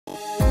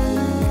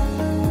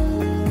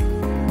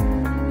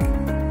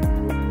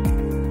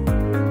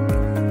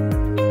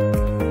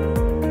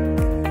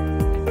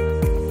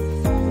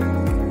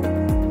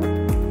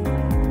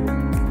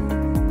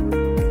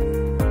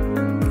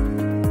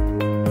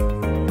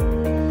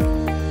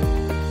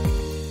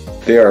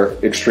They are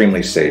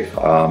extremely safe.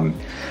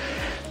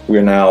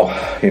 We're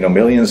now,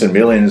 millions and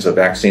millions of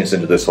vaccines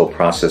into this whole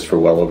process for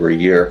well over a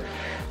year.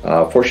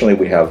 Fortunately,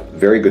 we have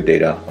very good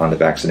data on the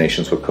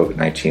vaccinations with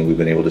COVID-19. We've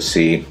been able to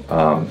see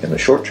in the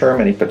short term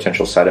any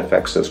potential side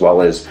effects, as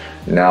well as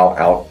now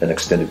out an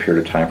extended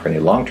period of time for any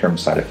long-term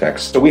side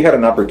effects. So we had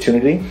an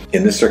opportunity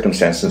in this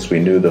circumstance, since we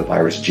knew the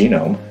virus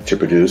genome, to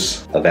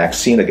produce a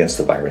vaccine against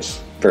the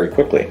virus very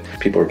quickly.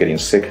 People are getting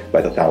sick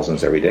by the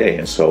thousands every day.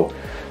 And so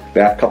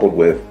that, coupled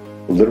with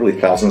literally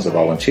thousands of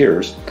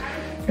volunteers,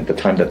 at the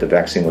time that the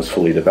vaccine was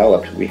fully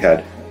developed, we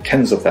had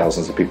tens of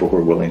thousands of people who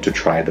were willing to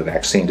try the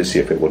vaccine to see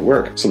if it would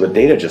work. So the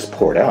data just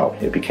poured out.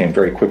 It became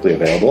very quickly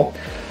available.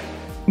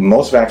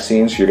 Most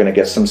vaccines, you're going to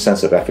get some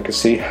sense of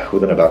efficacy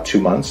within about 2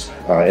 months.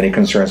 Any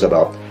concerns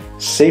about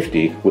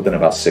safety within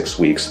about 6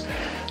 weeks.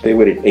 They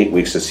waited 8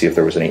 weeks to see if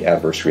there was any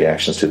adverse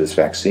reactions to this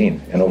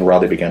vaccine. And overall,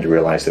 they began to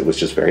realize that it was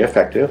just very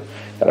effective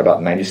at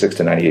about 96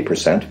 to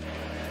 98%.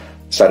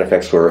 Side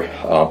effects were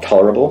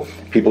tolerable,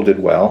 people did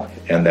well,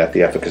 and that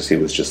the efficacy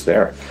was just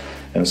there.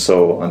 And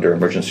so under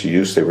emergency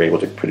use, they were able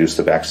to produce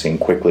the vaccine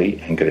quickly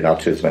and get it out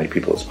to as many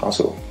people as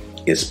possible.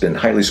 It's been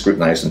highly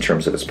scrutinized in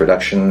terms of its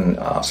production,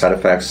 side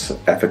effects,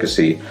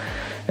 efficacy,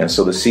 and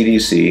so the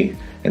CDC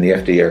and the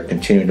FDA are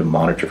continuing to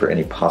monitor for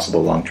any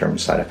possible long-term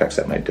side effects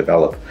that might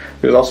develop.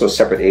 There's also a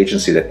separate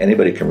agency that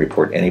anybody can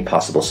report any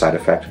possible side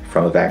effect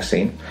from a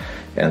vaccine,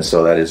 and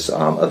so that is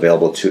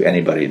available to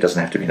anybody. It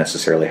doesn't have to be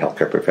necessarily a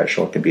healthcare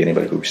professional. It can be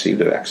anybody who received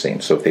the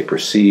vaccine. So if they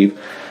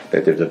perceive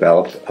that they've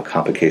developed a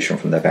complication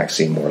from the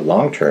vaccine more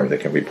long-term, they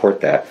can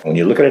report that. When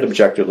you look at it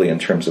objectively in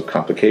terms of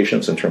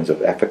complications, in terms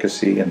of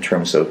efficacy, in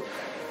terms of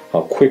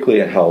how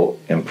quickly and how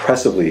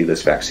impressively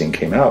this vaccine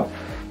came out,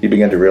 you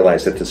begin to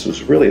realize that this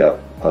was really a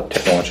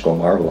technological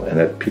marvel, and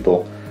that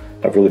people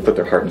have really put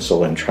their heart and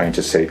soul in trying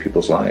to save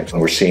people's lives.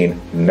 And we're seeing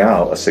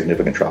now a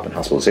significant drop in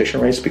hospitalization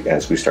rates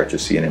as we start to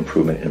see an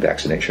improvement in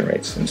vaccination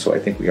rates. And so I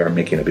think we are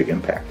making a big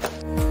impact.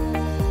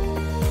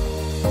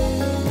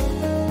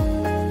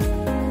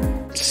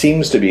 It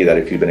seems to be that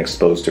if you've been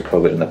exposed to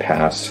COVID in the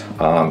past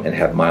and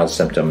have mild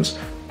symptoms,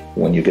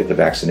 when you get the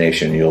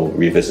vaccination, you'll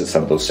revisit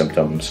some of those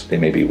symptoms. They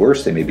may be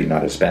worse, they may be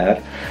not as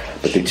bad,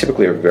 but they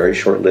typically are very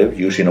short-lived,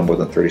 usually no more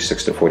than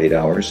 36 to 48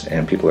 hours,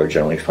 and people are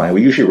generally fine.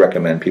 We usually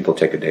recommend people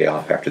take a day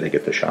off after they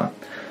get the shot,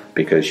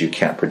 because you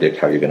can't predict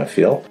how you're going to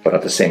feel. But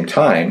at the same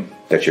time,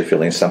 that you're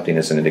feeling something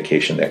is an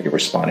indication that you're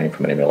responding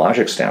from an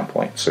immunologic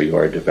standpoint. So you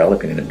are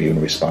developing an immune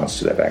response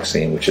to that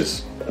vaccine, which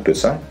is a good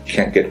sign. You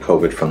can't get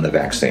COVID from the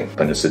vaccine,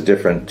 but it's a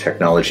different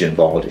technology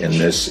involved in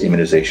this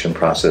immunization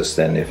process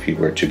than if you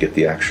were to get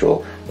the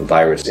actual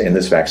virus. In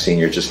this vaccine,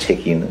 you're just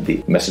taking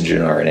the messenger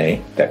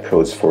RNA that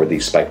codes for the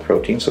spike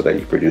protein so that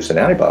you produce an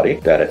antibody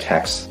that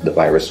attacks the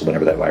virus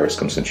whenever that virus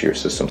comes into your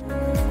system.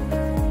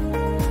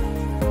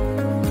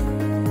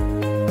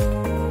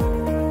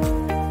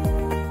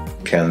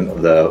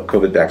 Can the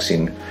COVID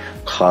vaccine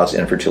cause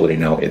infertility?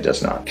 No, it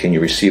does not. Can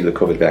you receive the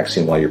COVID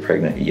vaccine while you're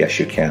pregnant?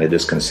 Yes, you can. It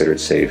is considered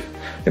safe.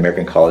 The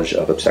American College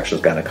of Obstetrics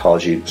and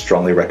Gynecology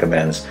strongly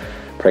recommends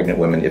pregnant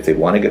women, if they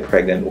want to get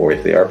pregnant or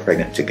if they are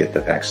pregnant, to get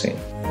the vaccine.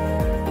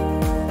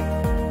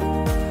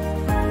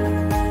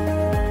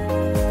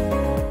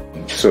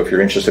 So if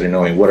you're interested in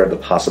knowing what are the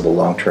possible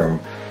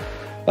long-term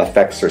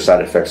effects or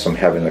side effects from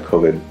having the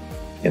COVID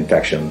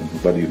infection,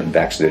 whether you've been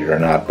vaccinated or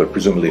not, but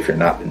presumably if you're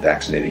not been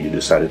vaccinated, you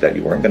decided that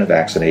you weren't going to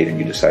vaccinate and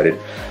you decided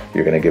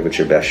you're going to give it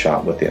your best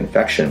shot with the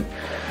infection.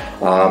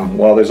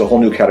 Well, there's a whole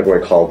new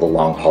category called the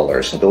long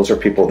haulers. Those are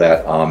people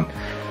that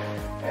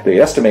they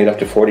estimate up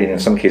to 40 and in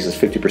some cases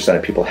 50%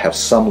 of people have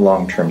some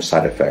long-term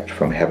side effect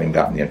from having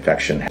gotten the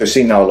infection. They're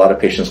seeing now a lot of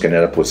patients can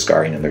end up with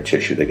scarring in their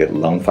tissue. They get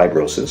lung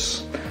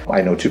fibrosis.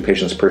 I know 2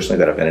 patients personally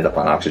that have ended up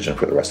on oxygen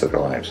for the rest of their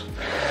lives.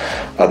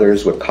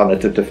 Others with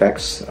cognitive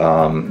defects. There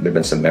have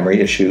been some memory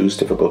issues,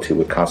 difficulty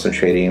with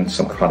concentrating,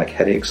 some chronic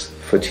headaches.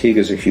 Fatigue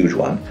is a huge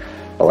one.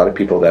 A lot of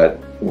people that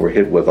were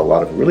hit with a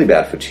lot of really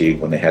bad fatigue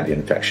when they had the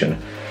infection,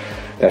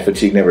 that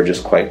fatigue never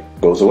just quite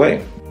goes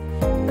away.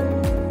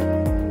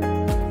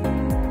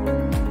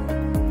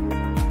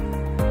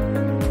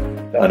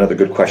 Another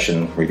good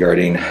question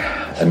regarding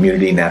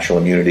immunity, natural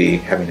immunity,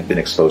 having been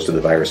exposed to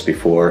the virus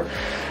before.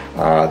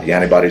 The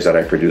antibodies that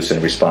I produce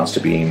in response to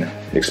being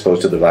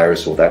exposed to the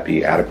virus, will that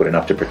be adequate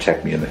enough to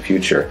protect me in the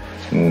future?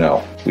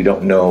 No. We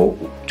don't know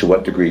to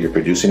what degree you're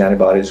producing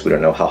antibodies. We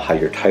don't know how high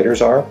your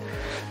titers are.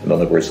 In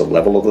other words, the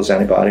level of those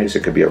antibodies.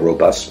 It could be a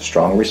robust,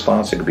 strong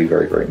response. It could be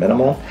very, very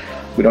minimal.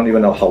 We don't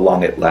even know how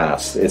long it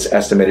lasts. It's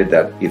estimated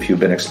that if you've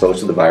been exposed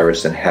to the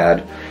virus and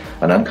had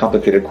an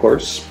uncomplicated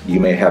course, you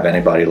may have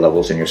antibody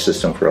levels in your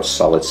system for a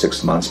solid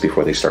 6 months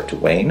before they start to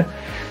wane,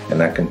 and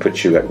that can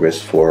put you at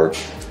risk for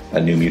a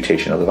new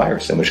mutation of the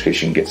virus, in which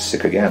case you can get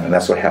sick again. And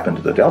that's what happened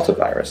to the Delta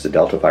virus. The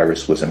Delta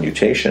virus was a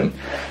mutation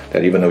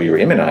that even though you were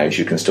immunized,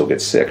 you can still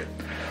get sick.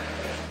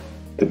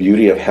 The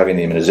beauty of having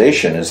the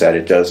immunization is that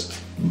it does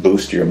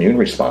boost your immune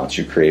response.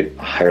 You create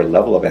a higher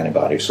level of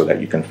antibodies so that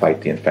you can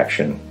fight the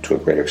infection to a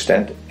greater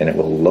extent, and it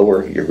will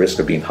lower your risk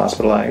of being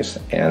hospitalized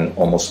and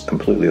almost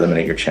completely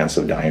eliminate your chance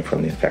of dying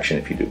from the infection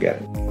if you do get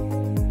it.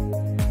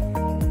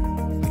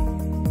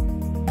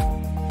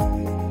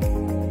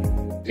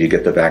 You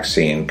get the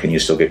vaccine, can you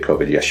still get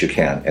COVID? Yes, you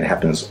can. It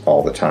happens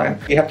all the time.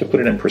 You have to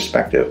put it in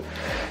perspective.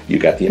 You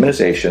got the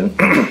immunization,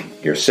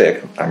 you're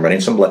sick, I'm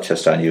running some blood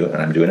tests on you,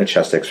 and I'm doing a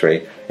chest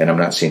x-ray, and I'm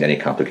not seeing any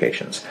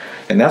complications.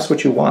 And that's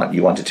what you want.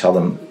 You want to tell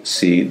them,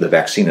 see, the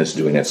vaccine is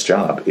doing its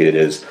job. It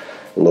is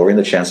lowering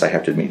the chance I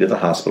have to admit you to the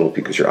hospital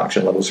because your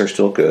oxygen levels are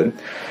still good.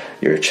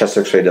 Your chest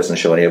x-ray doesn't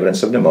show any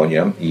evidence of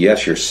pneumonia.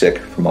 Yes, you're sick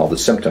from all the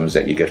symptoms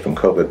that you get from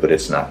COVID, but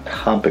it's not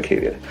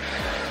complicated.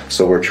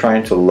 So we're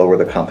trying to lower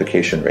the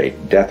complication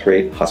rate, death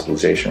rate,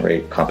 hospitalization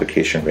rate,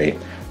 complication rate,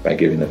 by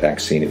giving the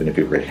vaccine, even if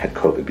you've already had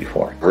COVID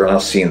before. We're now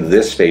seeing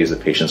this phase of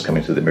patients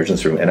coming to the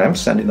emergency room, and I'm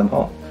sending them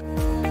home.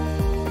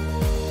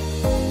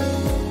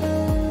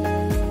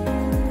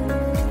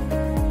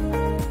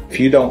 If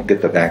you don't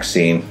get the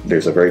vaccine,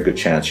 there's a very good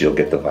chance you'll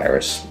get the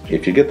virus.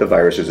 If you get the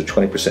virus, there's a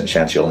 20%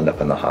 chance you'll end up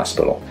in the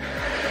hospital.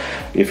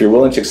 If you're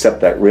willing to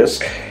accept that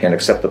risk and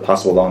accept the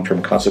possible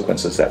long-term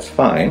consequences, that's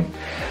fine.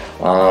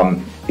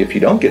 If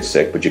you don't get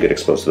sick, but you get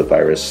exposed to the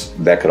virus,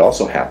 that could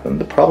also happen.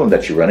 The problem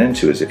that you run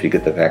into is if you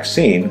get the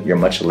vaccine, you're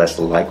much less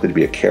likely to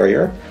be a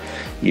carrier,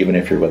 even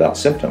if you're without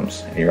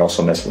symptoms. And you're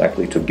also less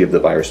likely to give the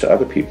virus to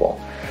other people.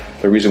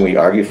 The reason we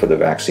argue for the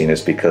vaccine is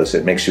because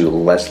it makes you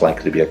less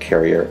likely to be a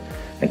carrier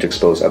and to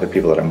expose other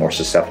people that are more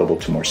susceptible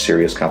to more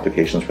serious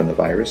complications from the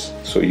virus.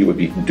 So you would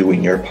be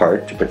doing your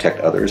part to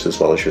protect others as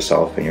well as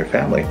yourself and your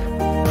family.